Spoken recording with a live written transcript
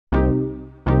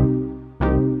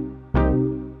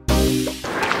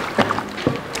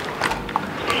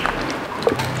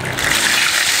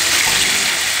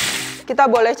kita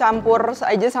boleh campur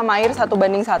aja sama air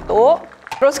 1:1.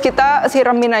 Terus kita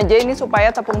siramin aja ini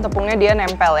supaya tepung-tepungnya dia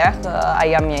nempel ya ke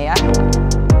ayamnya ya.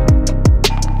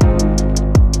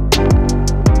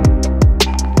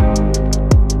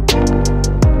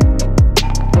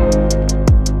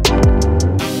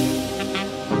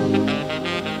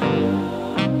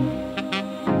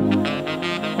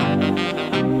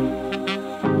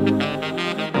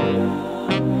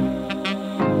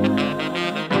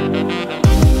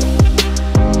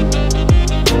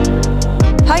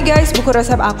 Hai guys, buku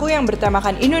resep aku yang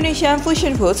bertemakan Indonesian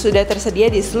Fusion Food sudah tersedia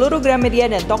di seluruh Gramedia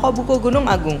dan toko buku Gunung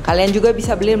Agung. Kalian juga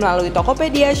bisa beli melalui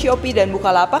Tokopedia, Shopee, dan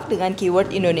Bukalapak dengan keyword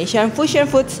Indonesian Fusion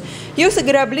Foods. Yuk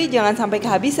segera beli, jangan sampai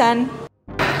kehabisan.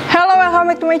 Halo, welcome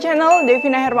back to my channel,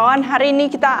 Devina Hermawan. Hari ini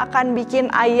kita akan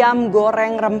bikin ayam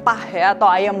goreng rempah ya,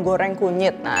 atau ayam goreng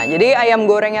kunyit. Nah, jadi ayam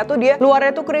gorengnya tuh dia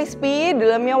luarnya tuh crispy,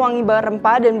 dalamnya wangi banget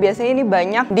rempah, dan biasanya ini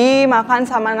banyak dimakan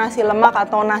sama nasi lemak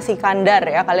atau nasi kandar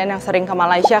ya. Kalian yang sering ke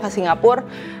Malaysia, ke Singapura,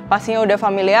 pastinya udah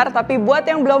familiar. Tapi buat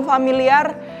yang belum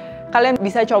familiar, kalian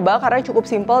bisa coba karena cukup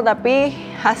simple tapi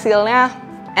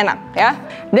hasilnya enak ya.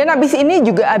 Dan abis ini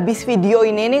juga, abis video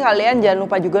ini nih, kalian jangan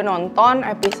lupa juga nonton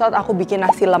episode aku bikin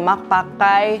nasi lemak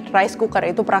pakai rice cooker.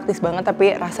 Itu praktis banget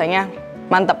tapi rasanya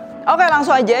mantep. Oke,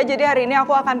 langsung aja. Jadi hari ini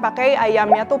aku akan pakai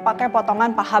ayamnya tuh pakai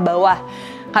potongan paha bawah.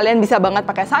 Kalian bisa banget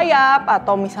pakai sayap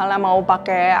atau misalnya mau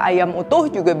pakai ayam utuh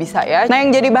juga bisa ya. Nah,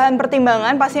 yang jadi bahan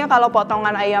pertimbangan pastinya kalau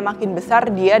potongan ayam makin besar,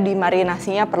 dia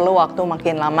dimarinasinya perlu waktu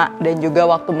makin lama dan juga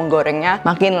waktu menggorengnya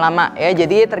makin lama ya.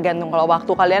 Jadi tergantung, kalau waktu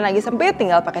kalian lagi sempit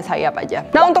tinggal pakai sayap aja.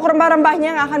 Nah, untuk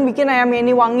rempah-rempahnya yang akan bikin ayamnya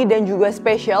ini wangi dan juga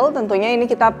spesial, tentunya ini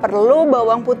kita perlu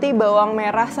bawang putih, bawang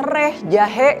merah, sereh,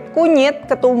 jahe, kunyit,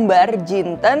 ketumbar,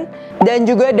 jinten, dan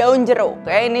juga daun jeruk.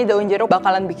 Oke, ini daun jeruk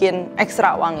bakalan bikin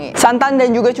ekstra wangi. Santan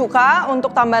dan juga cuka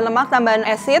untuk tambahan lemak, tambahan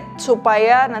asid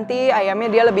supaya nanti ayamnya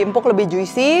dia lebih empuk, lebih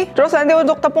juicy. Terus nanti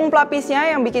untuk tepung pelapisnya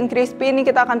yang bikin crispy ini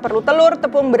kita akan perlu telur,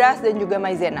 tepung beras, dan juga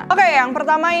maizena. Oke, yang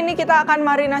pertama ini kita akan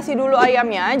marinasi dulu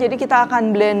ayamnya. Jadi kita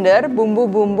akan blender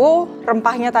bumbu-bumbu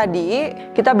rempahnya tadi.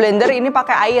 Kita blender ini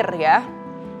pakai air ya.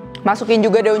 Masukin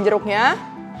juga daun jeruknya.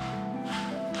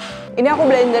 Ini aku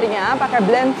blendernya pakai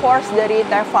blend force dari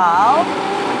Tefal.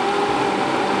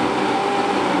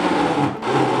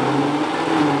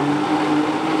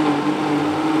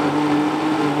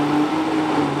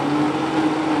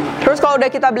 Terus kalau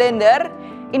udah kita blender,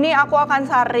 ini aku akan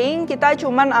saring. Kita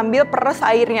cuman ambil peres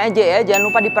airnya aja ya. Jangan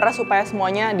lupa diperes supaya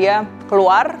semuanya dia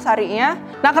keluar sarinya.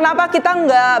 Nah, kenapa kita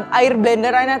nggak air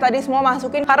blenderannya tadi semua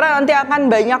masukin? Karena nanti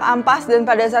akan banyak ampas dan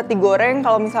pada saat digoreng,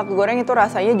 kalau misal kegoreng itu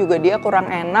rasanya juga dia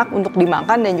kurang enak untuk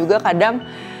dimakan dan juga kadang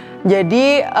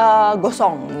jadi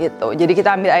gosong gitu. Jadi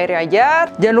kita ambil airnya aja.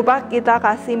 Jangan lupa kita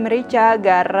kasih merica,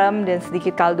 garam, dan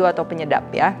sedikit kaldu atau penyedap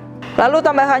ya. Lalu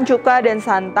tambahkan cuka dan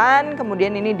santan,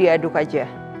 kemudian ini diaduk aja.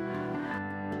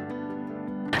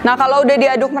 Nah, kalau udah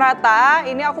diaduk merata,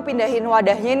 ini aku pindahin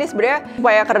wadahnya. Ini sebenarnya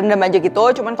supaya kerendam aja gitu,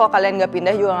 cuman kalau kalian nggak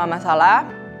pindah juga nggak masalah.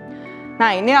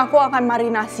 Nah, ini aku akan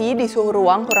marinasi di suhu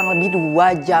ruang kurang lebih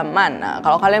 2 jaman. Nah,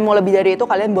 kalau kalian mau lebih dari itu,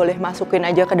 kalian boleh masukin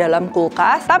aja ke dalam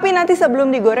kulkas. Tapi nanti sebelum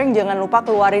digoreng, jangan lupa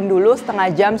keluarin dulu setengah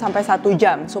jam sampai 1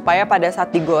 jam. Supaya pada saat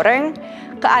digoreng,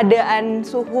 keadaan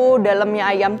suhu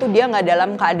dalamnya ayam tuh dia nggak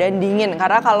dalam keadaan dingin.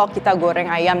 Karena kalau kita goreng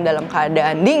ayam dalam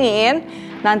keadaan dingin,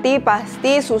 nanti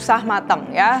pasti susah matang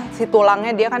ya. Si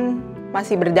tulangnya dia kan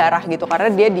masih berdarah gitu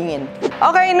karena dia dingin.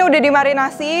 Oke, ini udah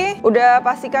dimarinasi, udah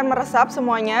pastikan meresap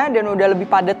semuanya dan udah lebih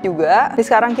padat juga. Jadi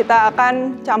sekarang kita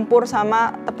akan campur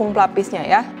sama tepung pelapisnya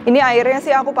ya. Ini airnya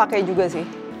sih aku pakai juga sih.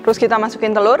 Terus kita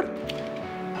masukin telur,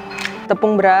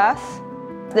 tepung beras,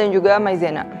 dan juga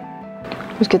maizena.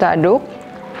 Terus kita aduk.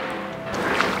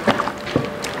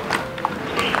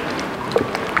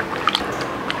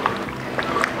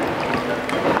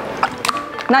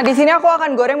 Nah, di sini aku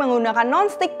akan goreng menggunakan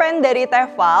non-stick pan dari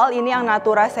Tefal. Ini yang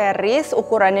Natura series,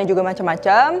 ukurannya juga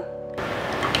macam-macam.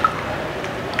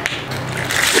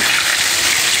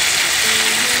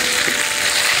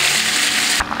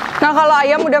 Nah, kalau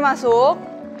ayam udah masuk,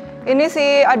 ini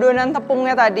si adonan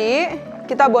tepungnya tadi,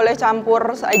 kita boleh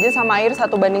campur aja sama air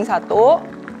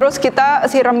 1:1. Terus kita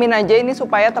siramin aja ini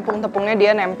supaya tepung-tepungnya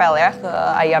dia nempel ya ke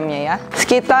ayamnya ya.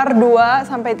 Sekitar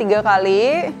 2-3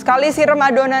 kali. Sekali siram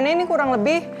adonannya ini kurang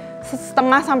lebih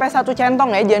setengah sampai 1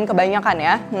 centong ya, jangan kebanyakan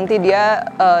ya. Nanti dia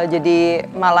jadi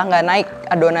malah nggak naik,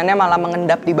 adonannya malah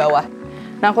mengendap di bawah.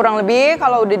 Nah, kurang lebih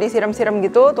kalau udah disiram-siram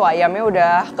gitu, tuh ayamnya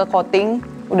udah ke coating,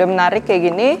 udah menarik kayak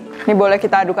gini. Ini boleh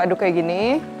kita aduk-aduk kayak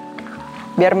gini,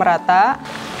 biar merata.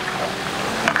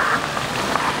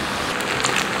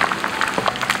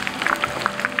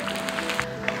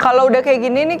 Kalau udah kayak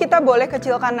gini nih kita boleh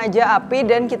kecilkan aja api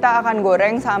dan kita akan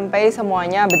goreng sampai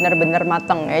semuanya bener-bener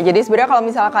mateng ya. Jadi sebenarnya kalau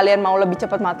misalnya kalian mau lebih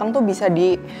cepat mateng tuh bisa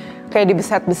kayak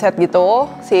dibeset-beset gitu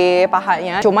si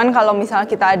pahanya. Cuman kalau misalnya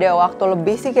kita ada waktu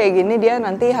lebih sih kayak gini, dia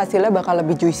nanti hasilnya bakal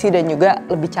lebih juicy dan juga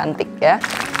lebih cantik ya.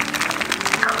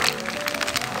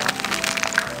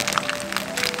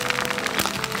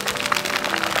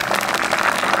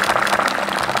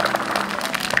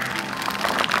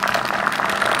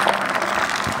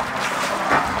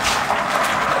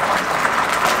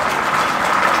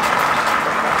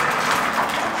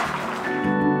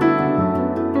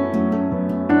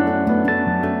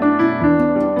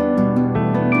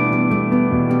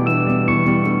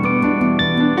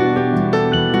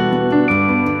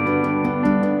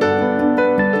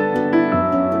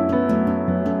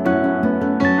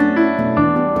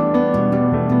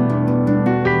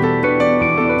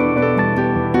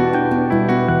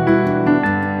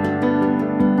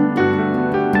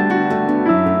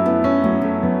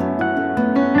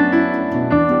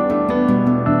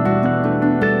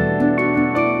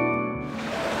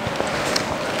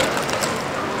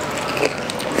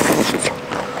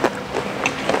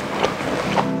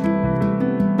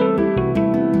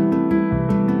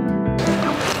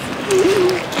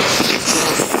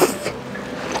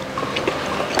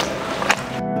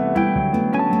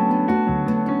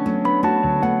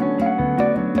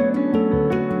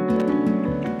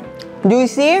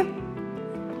 Juicy,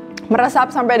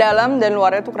 meresap sampai dalam dan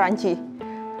luarnya tuh crunchy.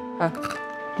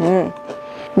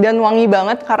 Dan wangi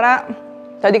banget karena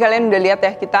tadi kalian udah lihat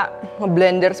ya, kita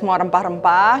ngeblender semua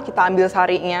rempah-rempah, kita ambil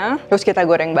sarinya, terus kita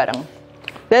goreng bareng.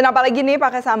 Dan apalagi nih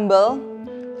pakai sambal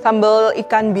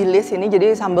ikan bilis ini,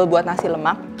 jadi sambal buat nasi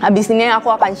lemak. Habis ini aku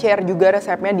akan share juga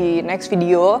resepnya di next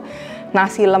video.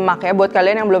 Nasi lemak ya, buat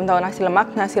kalian yang belum tahu nasi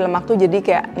lemak tuh jadi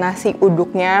kayak nasi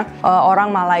uduknya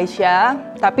orang Malaysia.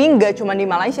 Tapi nggak cuma di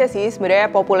Malaysia sih, sebenarnya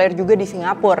populer juga di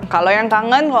Singapura. Kalau yang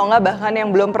kangen, kalau nggak bahkan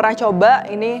yang belum pernah coba,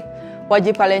 ini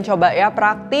wajib kalian coba ya,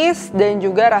 praktis dan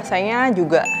juga rasanya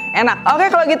juga enak.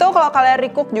 Oke, kalau gitu kalau kalian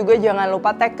recook juga jangan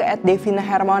lupa tag ke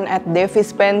 @devinahermawan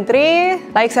 @devispantry,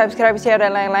 like, subscribe, share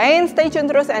dan lain-lain. Stay tune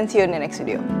terus and see you in the next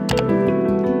video.